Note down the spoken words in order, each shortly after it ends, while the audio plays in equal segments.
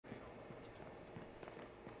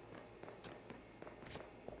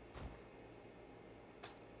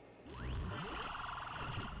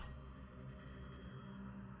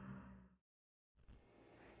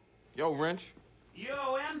Yo, Wrench.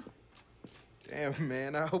 Yo, M. Damn,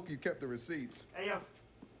 man, I hope you kept the receipts. Hey, yo.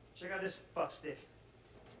 Check out this fuckstick.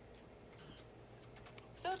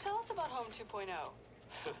 So tell us about Home 2.0.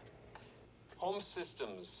 Home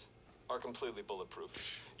systems are completely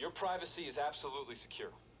bulletproof. Your privacy is absolutely secure.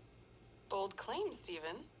 Bold claim,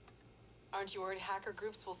 Steven. Aren't you worried hacker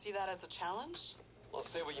groups will see that as a challenge? Well,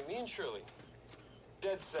 say what you mean, Shirley.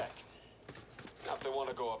 Dead sec. Now, if they want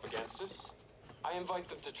to go up against us, I invite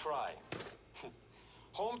them to try.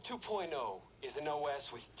 Home 2.0 is an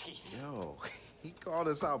OS with teeth. Yo, he called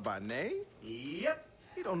us out by name? Yep.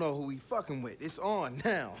 He don't know who he fucking with. It's on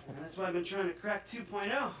now. And that's why I've been trying to crack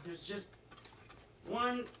 2.0. There's just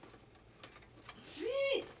one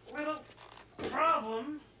teeny little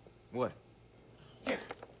problem. What? Here,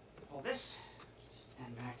 hold this.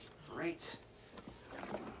 Stand back. Great.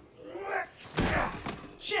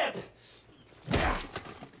 Chip!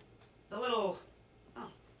 It's a little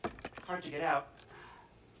hard to get out.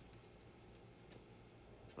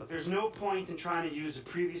 Look, there's no point in trying to use the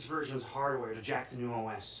previous version's hardware to jack the new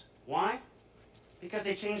OS. Why? Because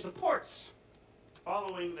they changed the ports.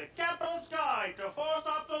 Following the capitalist guide to forced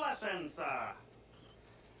obsolescence.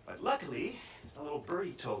 But luckily, a little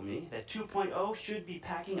birdie told me that 2.0 should be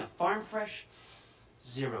packing a farm fresh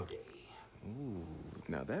 0 day. Ooh,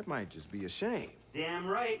 now that might just be a shame. Damn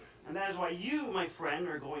right. And that is why you, my friend,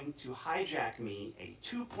 are going to hijack me a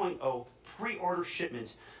 2.0 pre-order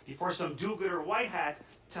shipment before some do-gooder white hat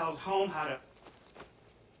tells Home how to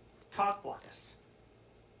cock-block us.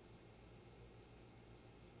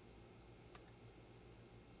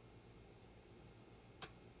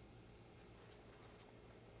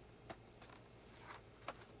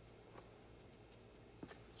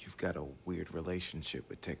 You've got a weird relationship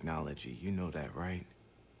with technology. You know that, right?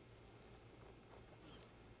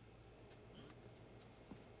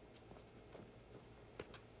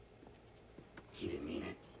 He didn't mean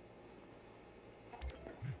it.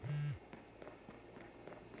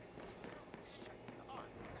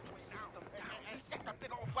 I set the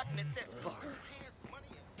big old button that says fucker.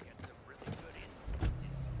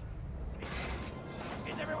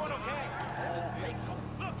 Is everyone okay?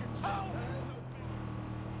 Look at you.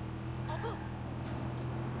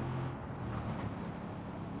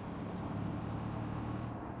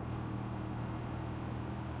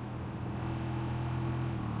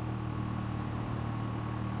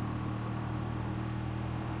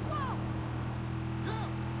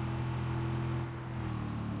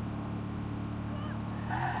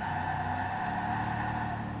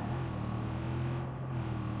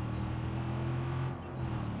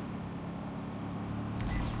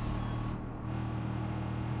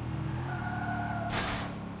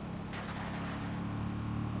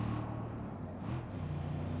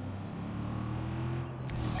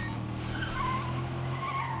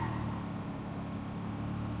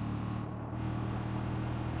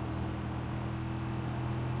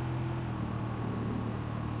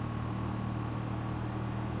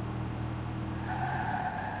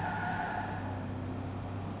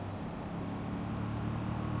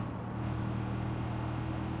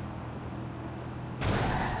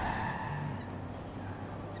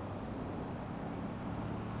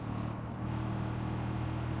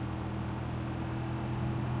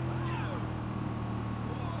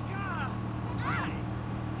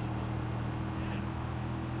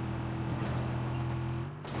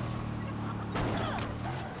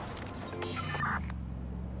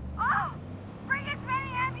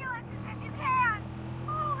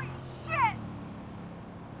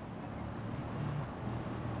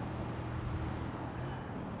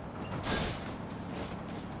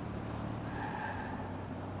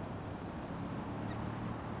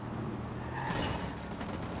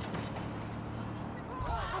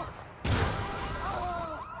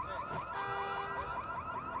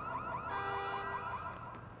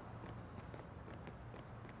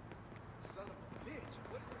 Son of a bitch,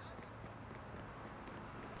 what is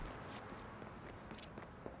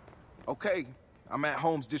that? Okay, I'm at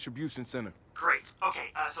Holmes Distribution Center. Great.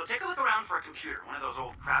 Okay, so take a look around for a computer, one of those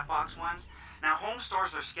old crap box ones. Now, Home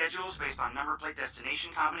stores their schedules based on number plate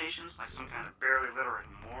destination combinations, like some kind of barely literate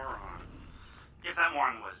moron. If that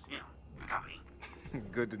moron was, you know, the company.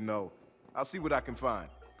 Good to know. I'll see what I can find.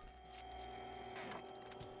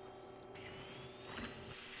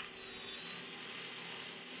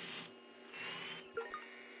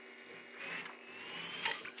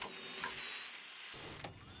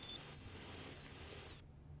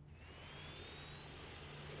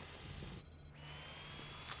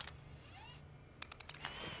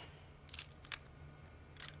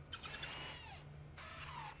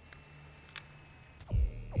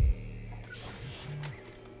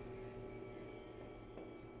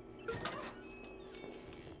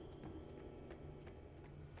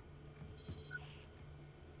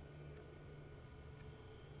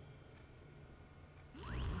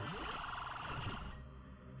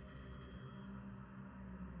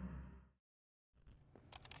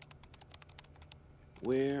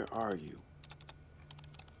 Where are you?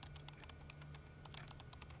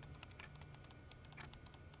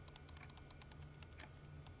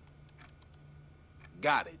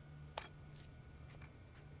 Got it.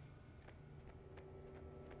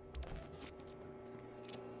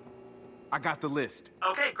 I got the list.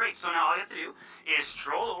 Okay, great. So now all you have to do is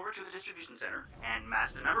stroll over to the distribution center and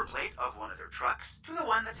match the number plate of one of their trucks to the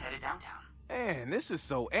one that's headed downtown. Man, this is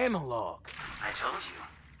so analog. I told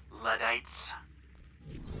you. Luddites.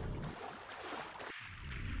 I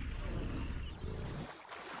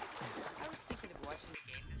was thinking of watching the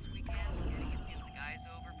game this weekend, getting a few of the guys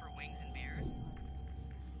over for wings and beers.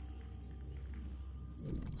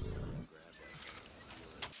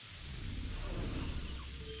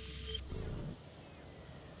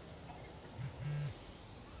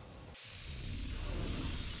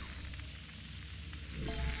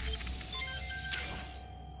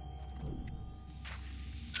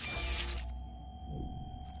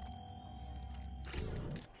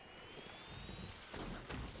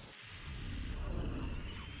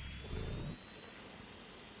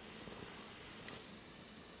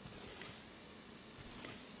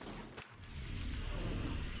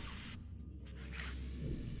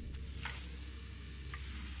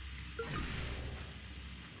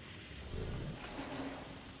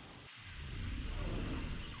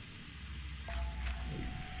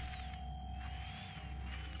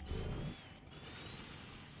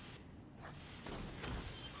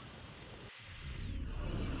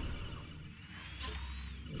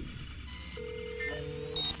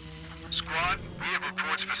 Squad, we have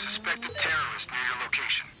reports of a suspected terrorist near your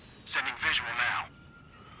location. Sending visual now.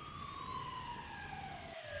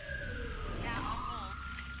 Yeah, I'll hold.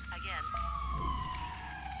 Again. Oh,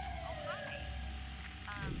 hi.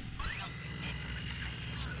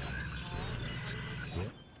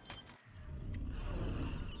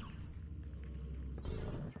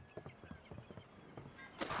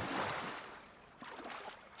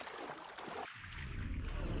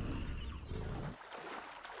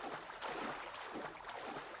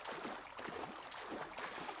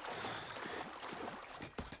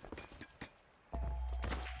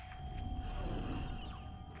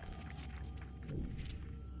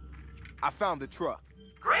 I found the truck.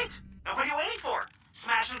 Great! And what are you waiting for?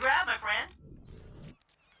 Smash and grab, my friend.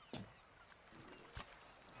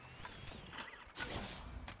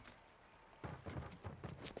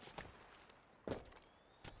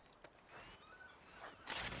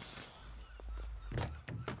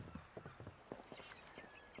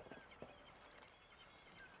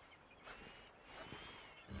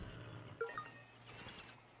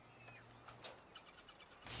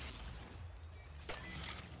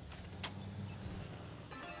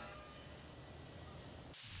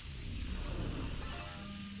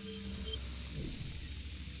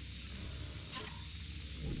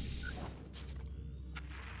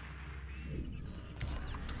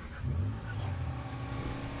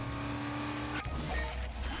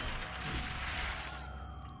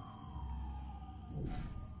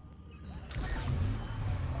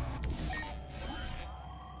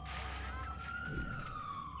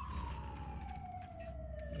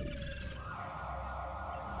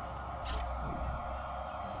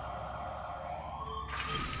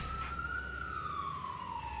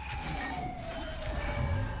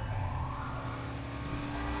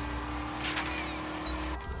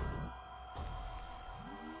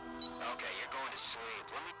 Okay, you're going to sleep.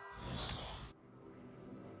 Let me...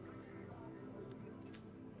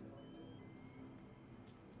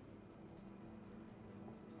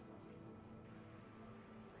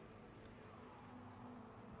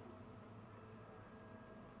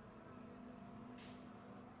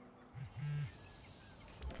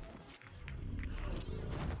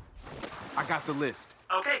 I got the list.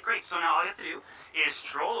 Okay, great. So now all you have to do is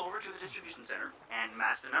stroll over to the distribution center and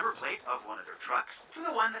match the number plate of one of their trucks to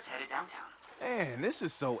the one that's headed downtown. Man, this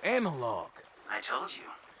is so analog. I told you.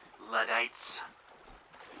 Luddites.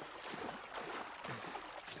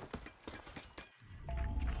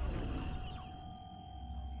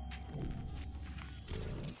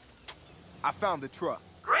 I found the truck.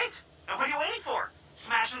 Great! And what are you waiting for?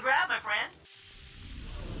 Smash and grab, my friend.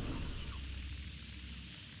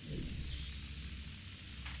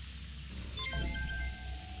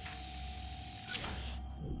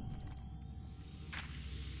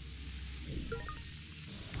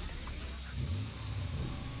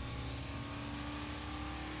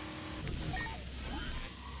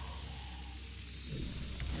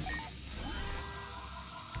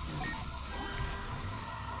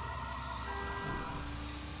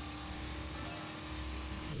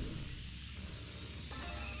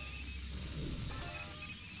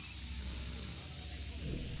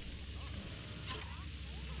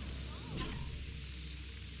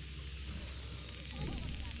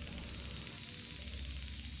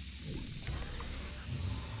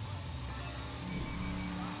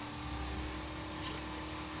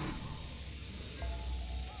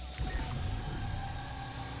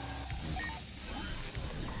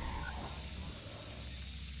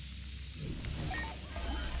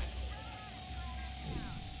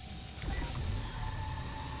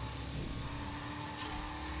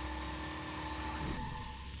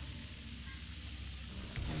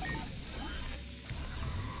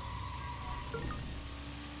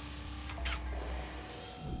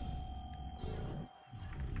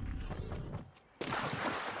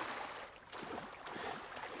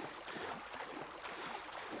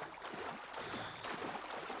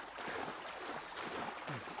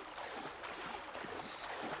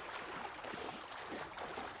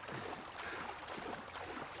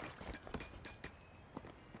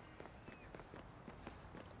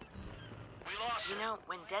 You know,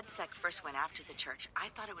 when DedSec first went after the church, I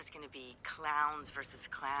thought it was going to be clowns versus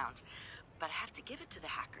clowns. But I have to give it to the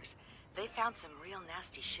hackers. They found some real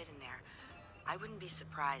nasty shit in there. I wouldn't be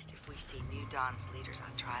surprised if we see New Dawn's leaders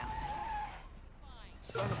on trial soon.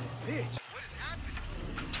 Son of a bitch. What is happening?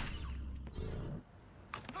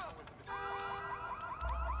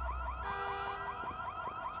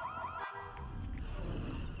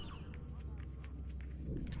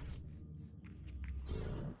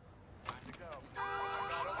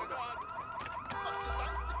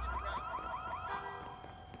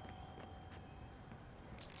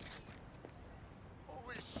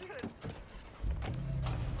 Holy shit!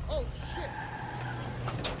 Oh shit!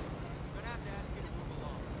 Gonna have to ask you to move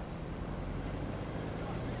along.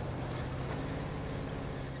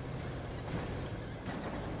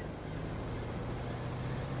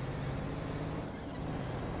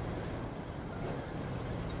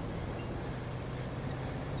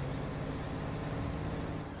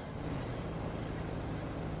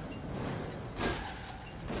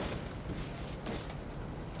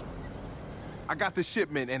 I got the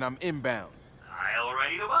shipment and I'm inbound. I'll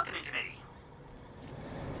ready the welcoming committee.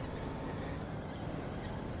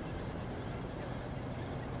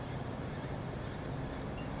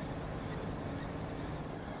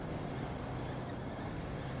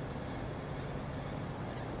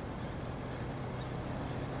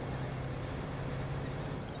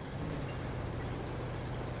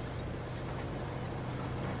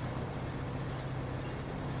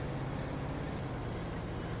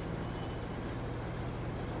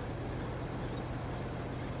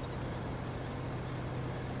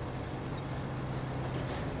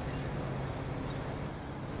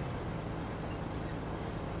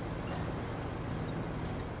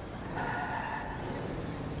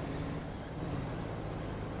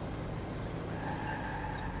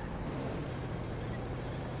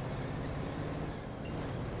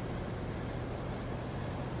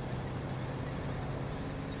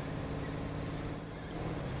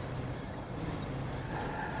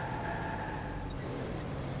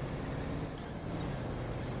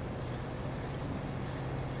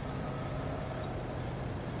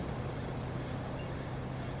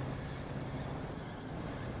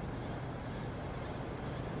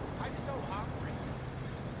 I'm so hungry.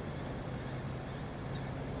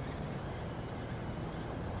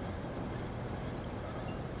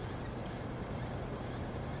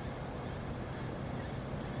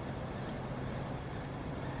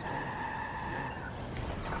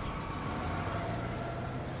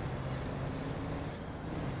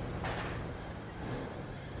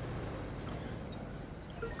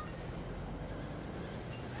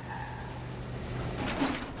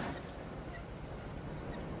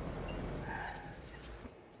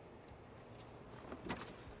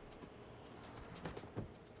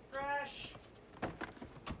 Trash.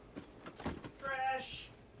 Trash.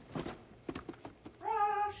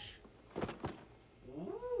 Trash.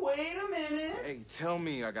 Ooh, wait a minute. Hey, tell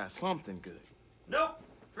me I got something good. Nope.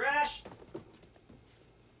 Trash.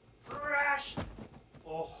 Trash.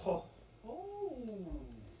 Oh ho ho.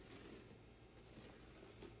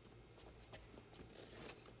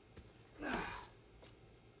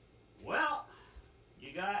 Well,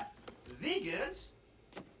 you got the goods.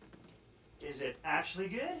 Is it actually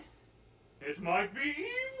good? It might be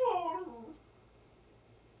evil.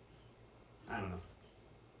 I don't know.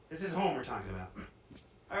 This is home we're talking about.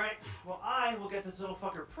 All right. Well, I will get this little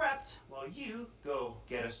fucker prepped while you go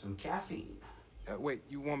get us some caffeine. Wait,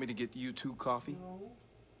 you want me to get you two coffee? No,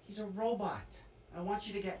 he's a robot. I want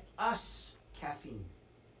you to get us caffeine.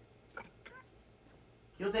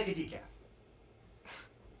 He'll take a decaf.